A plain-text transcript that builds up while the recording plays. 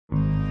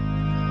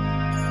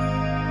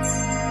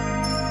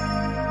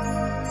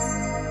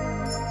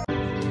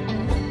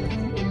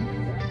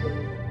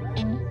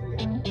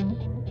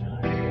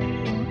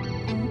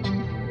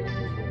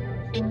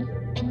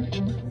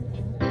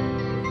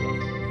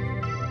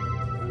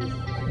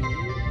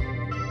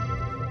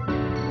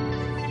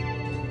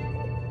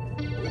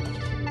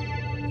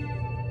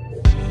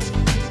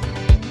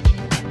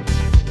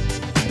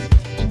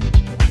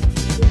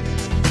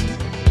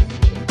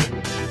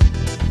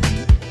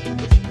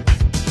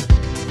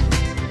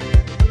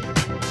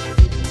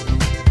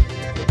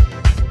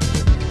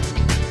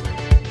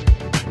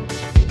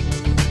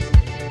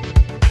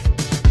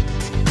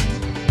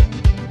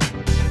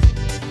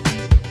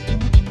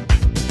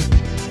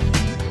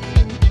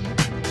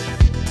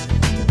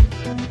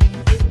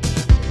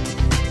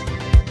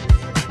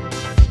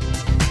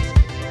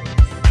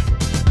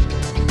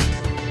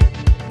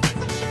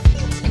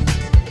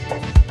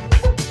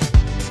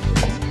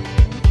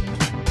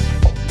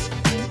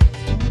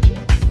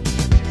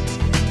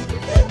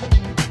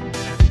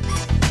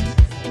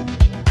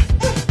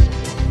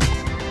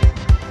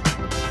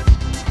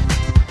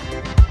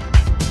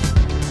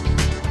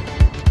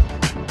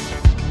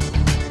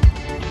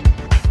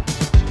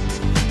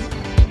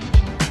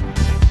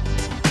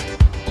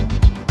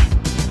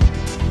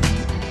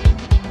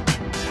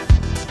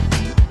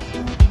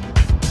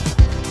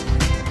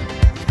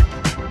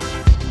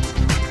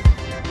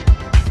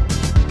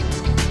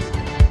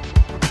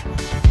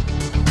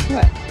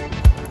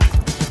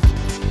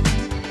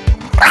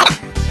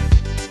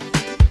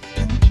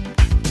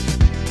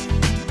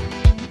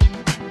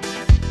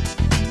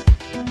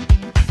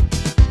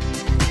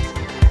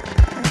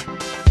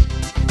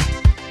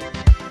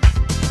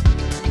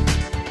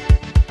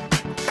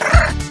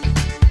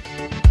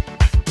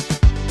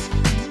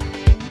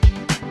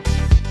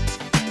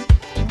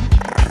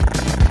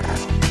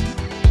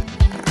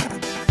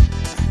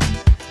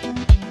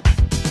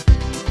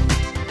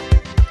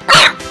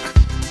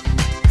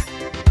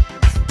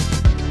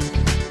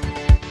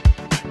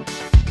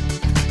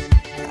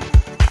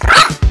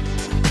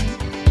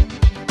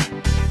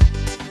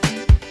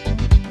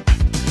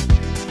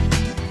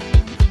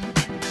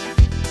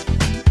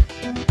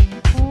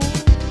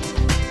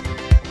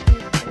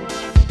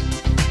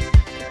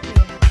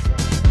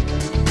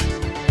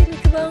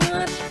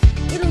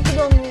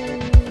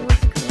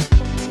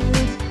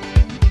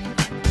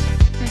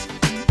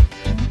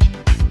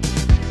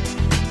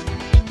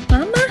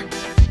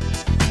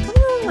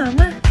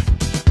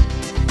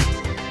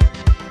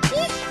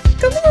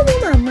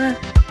Mama.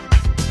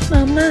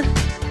 Mama.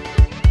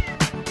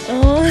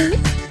 Oh.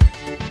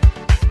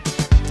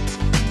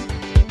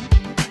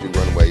 You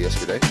run away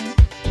yesterday?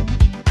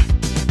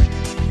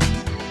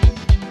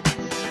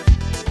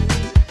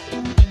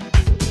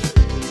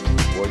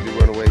 Why did you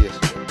run away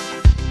yesterday?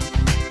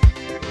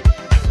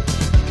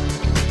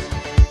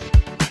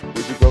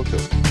 Where'd you go to?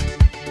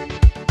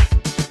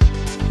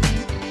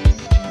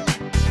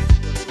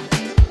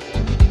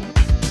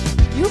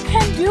 You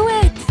can do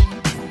it!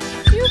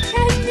 You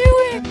can do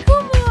it!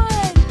 Come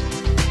on!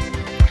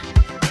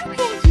 You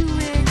can do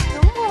it!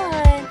 Come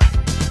on!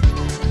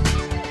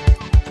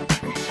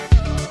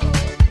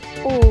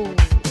 Oh.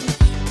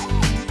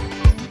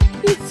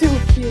 It's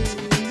okay.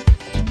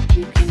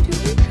 You can do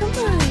it. Come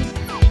on.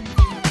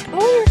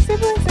 Oh, your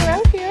siblings are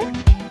out here.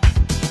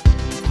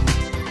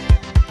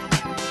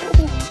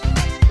 Oh,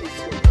 it's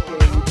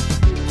okay.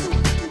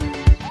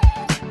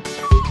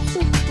 It's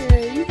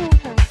okay. You don't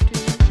have to.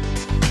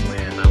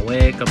 When I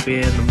wake up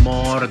in the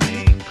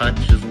morning, touch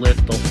his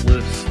little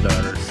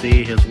flister,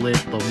 see his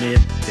little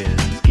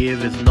mittens,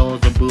 give his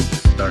nose a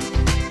booster.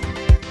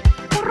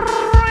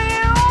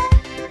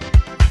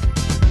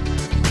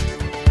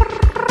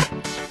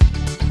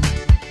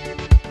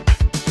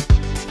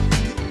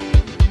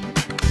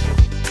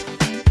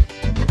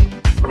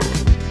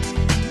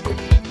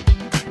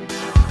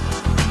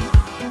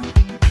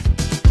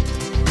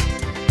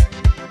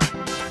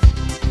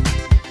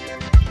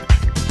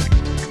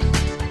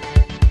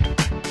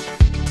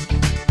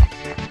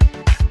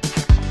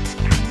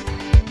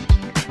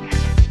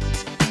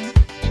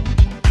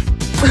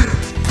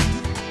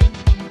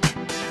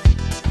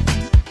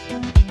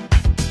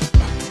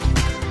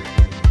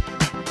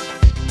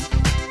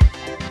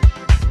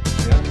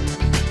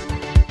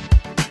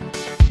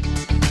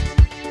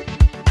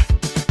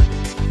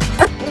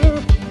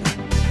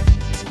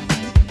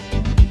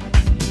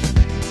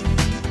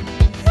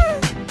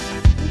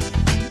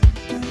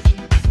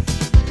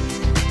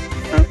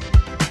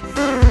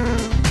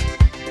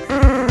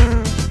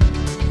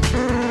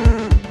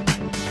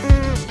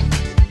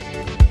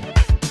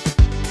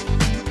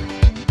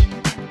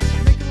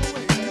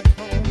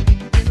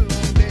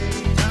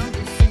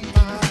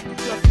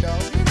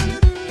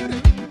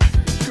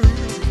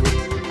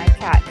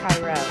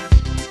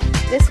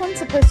 This one's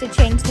supposed to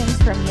change things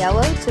from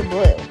yellow to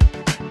blue.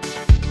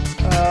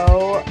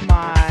 Oh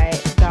my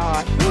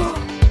gosh.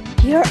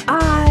 Your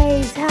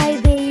eyes!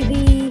 Hi,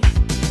 baby!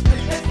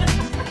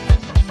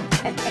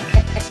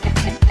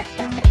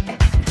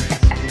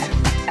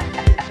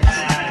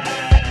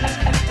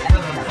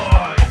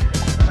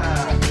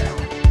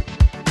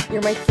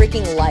 You're my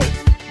freaking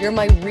life. You're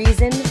my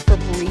reason for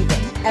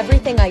breathing.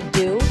 Everything I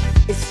do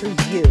is for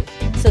you,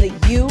 so that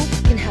you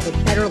can have a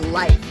better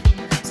life.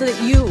 So that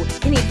you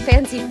can eat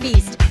fancy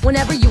feast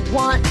whenever you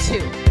want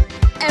to.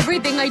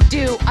 Everything I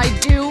do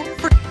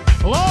for...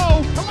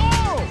 Hello?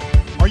 Hello!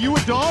 Are you a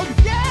dog?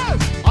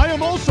 Yes! I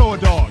am also a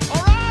dog.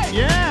 All right!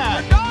 Yeah!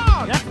 You're a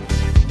dog! Yeah.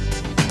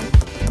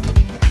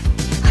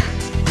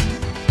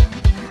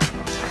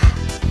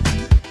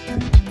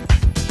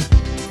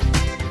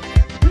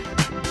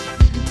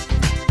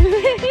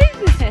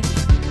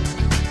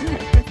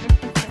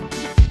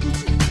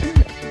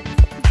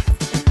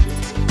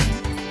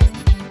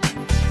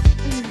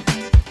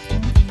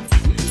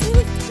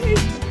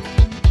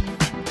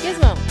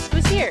 Gizmo,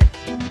 who's here?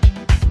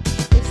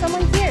 There's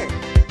someone here.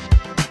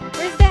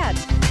 Where's Dad?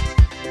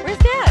 Where's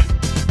Dad?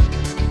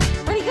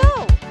 Where'd he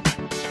go?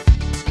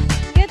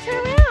 You gotta turn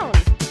around.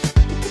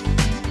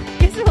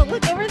 Gizmo,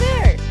 look over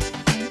there.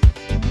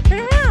 Turn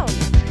around.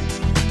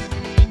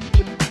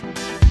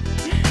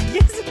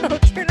 Gizmo,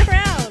 turn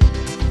around.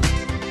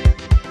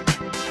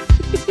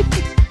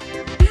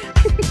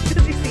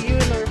 Does he see you in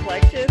the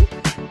reflection?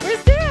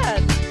 Where's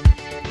Dad?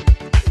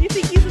 You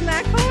think he's in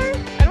that car?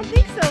 I don't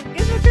think so.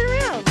 Gizmo, turn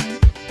around.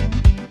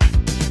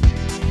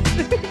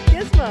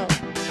 Gizmo.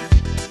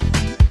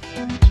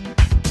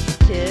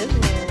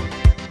 Gizmo.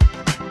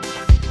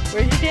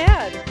 Where's your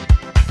dad?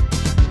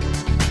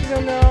 You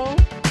don't know?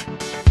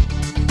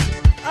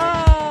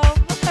 Oh,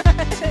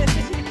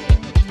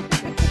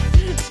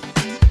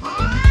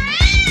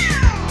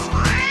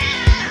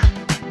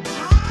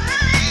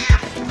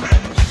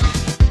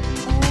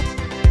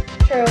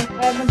 True.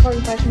 I have an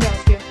important question to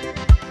ask you.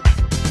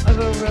 I have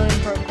a really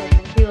important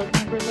question. Are you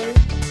looking for later?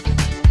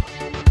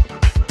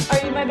 Are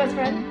you my best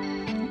friend?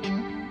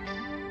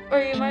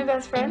 Are you my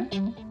best friend?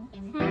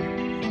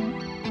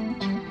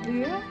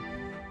 Yeah?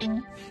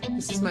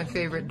 This is my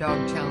favorite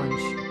dog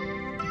challenge.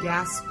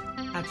 Gasp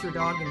at your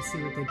dog and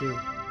see what they do.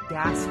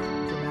 Gasp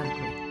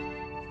dramatically.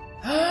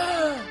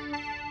 Oh!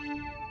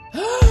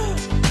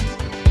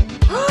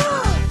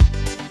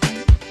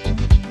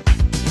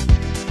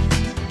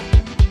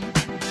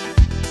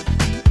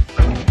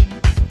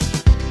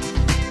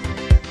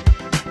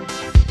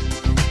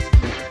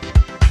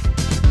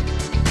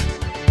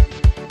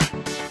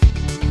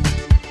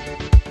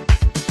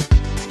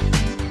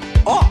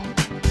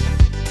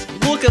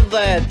 Look at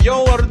that! You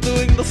are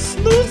doing the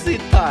snoozy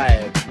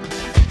time!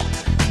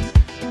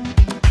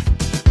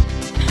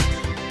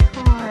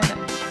 God.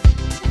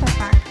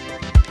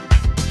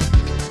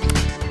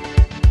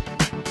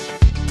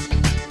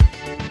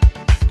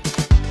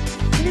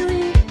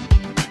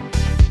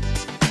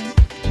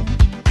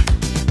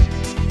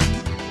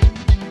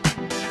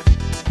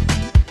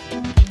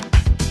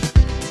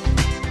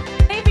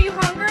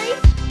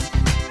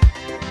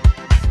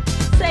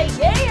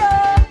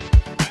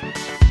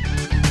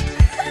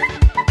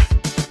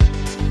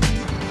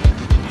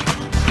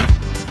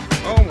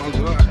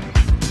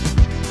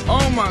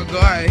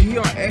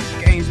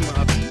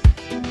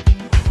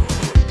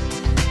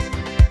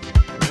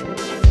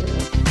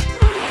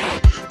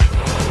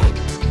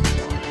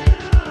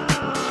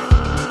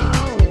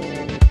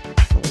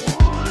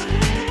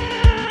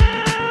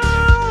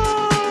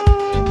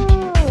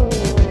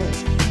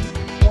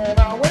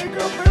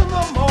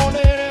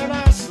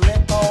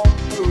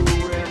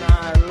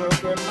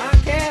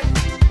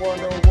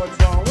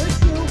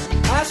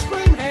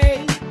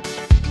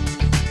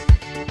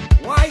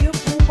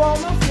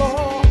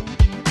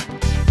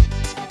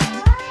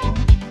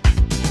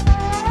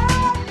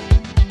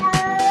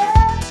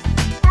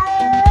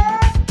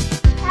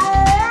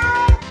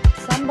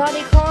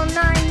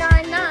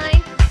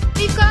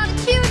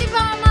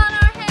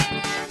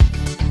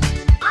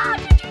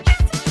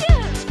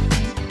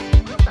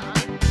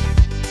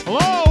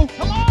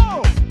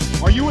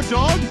 you a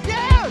dog?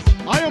 Yes!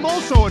 I am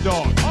also a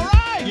dog. All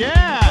right!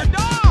 Yeah! We're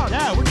dogs!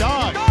 Yeah, we're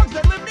dogs. We're dogs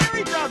that live near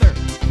each other.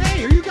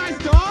 Hey, are you guys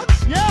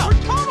dogs? Yeah!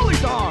 We're totally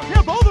dogs!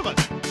 Yeah, both of us!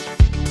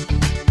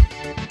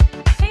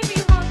 Hey, are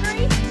you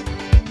hungry?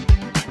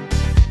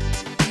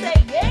 Say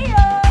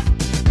yeah!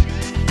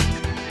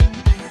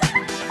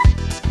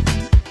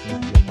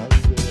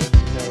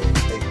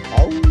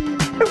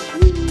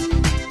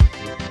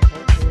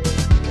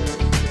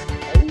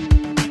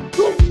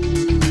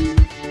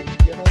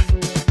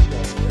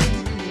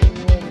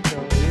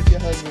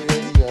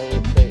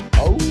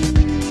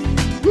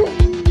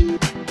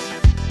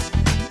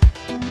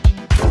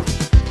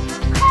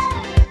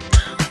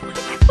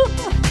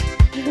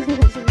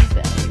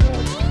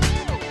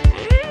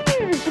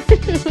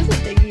 It was a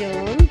big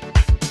yawn.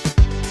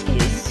 He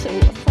is so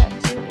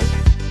affectionate.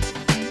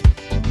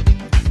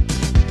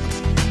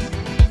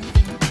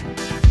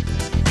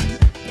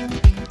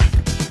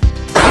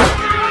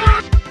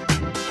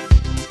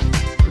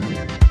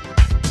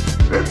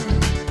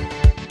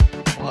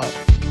 What?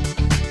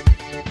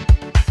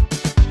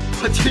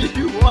 What do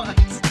you want?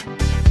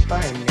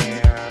 Fine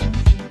there.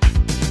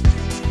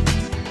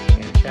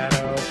 And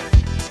Shadow.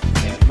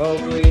 And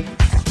Mowgli.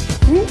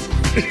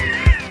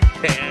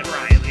 And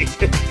Riley.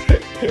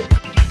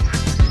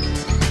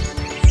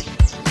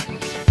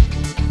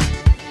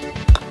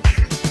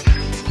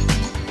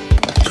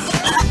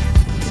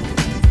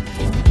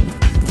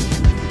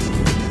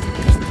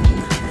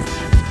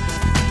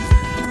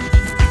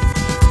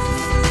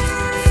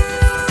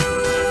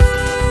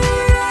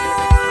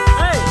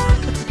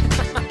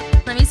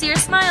 Let me see your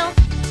smile.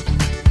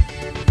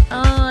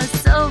 Oh, it's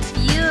so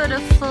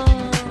beautiful.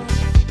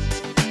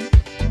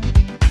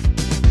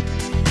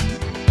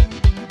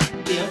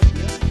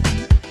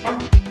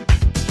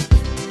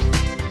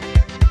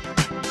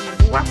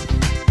 Wow.